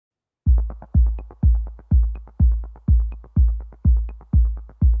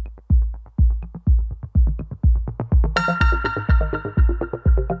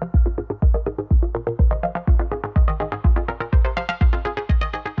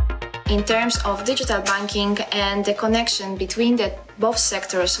in terms of digital banking and the connection between the both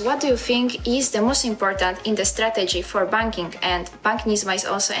sectors, what do you think is the most important in the strategy for banking? And Bank Nizwa is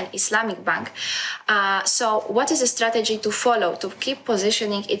also an Islamic bank. So what is the strategy to follow to keep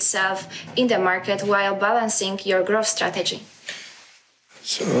positioning itself in the market while balancing your growth strategy?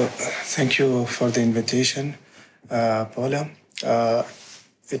 So thank you for the invitation, Paula.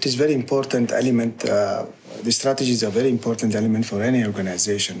 It is very important element. The strategy is a very important element for any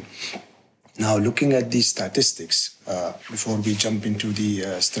organization. Now, looking at these statistics, before we jump into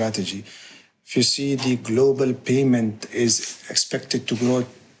the strategy, if you see the global payment is expected to grow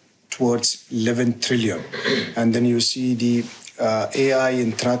towards 11 trillion. And then you see the AI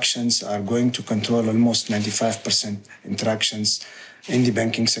interactions are going to control almost 95% interactions in the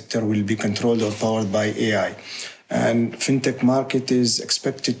banking sector will be controlled or powered by AI. And fintech market is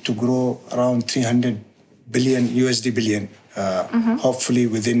expected to grow around 300 billion USD billion, hopefully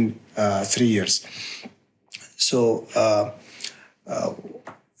within 3 years. So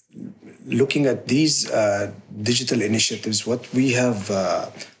looking at these digital initiatives, what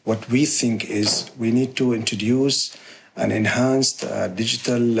we think is we need to introduce an enhanced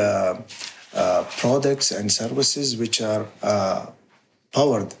digital products and services which are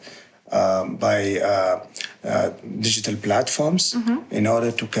powered by digital platforms in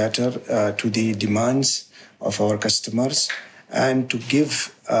order to cater to the demands of our customers and to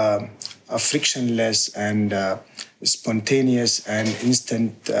give a frictionless and spontaneous and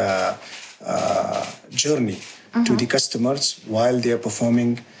instant journey to the customers while they are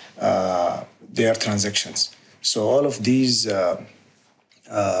performing their transactions. So all of these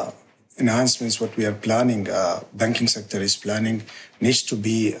enhancements, what we are planning, banking sector is planning, needs to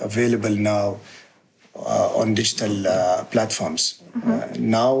be available now on digital platforms.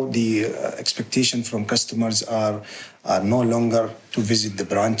 Now the expectation from customers are no longer to visit the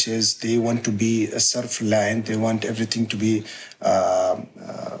branches. They want to be self-reliant. They want everything to be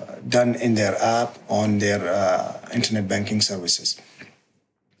done in their app on their internet banking services.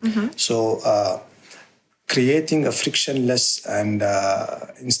 So creating a frictionless and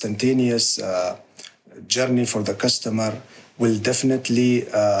instantaneous journey for the customer will definitely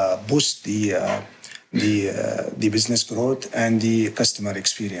boost the business growth and the customer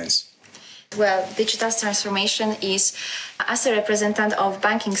experience. Well, digital transformation is, as a representative of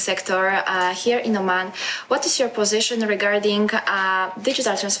banking sector here in Oman, what is your position regarding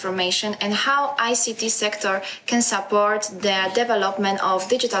digital transformation and how ICT sector can support the development of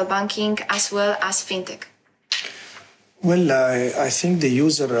digital banking as well as fintech? Well, I think the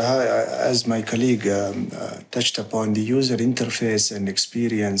user, as my colleague touched upon, the user interface and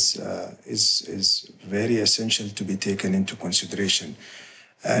experience is very essential to be taken into consideration.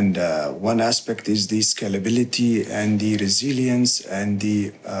 And one aspect is the scalability and the resilience and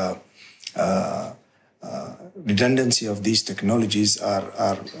the redundancy of these technologies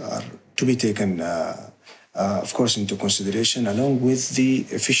are to be taken, of course, into consideration, along with the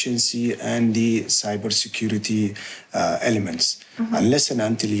efficiency and the cybersecurity elements. Unless and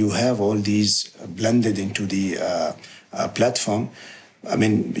until you have all these blended into the platform, I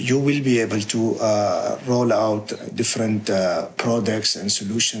mean, you will be able to roll out different products and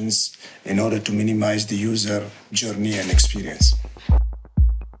solutions in order to minimize the user journey and experience.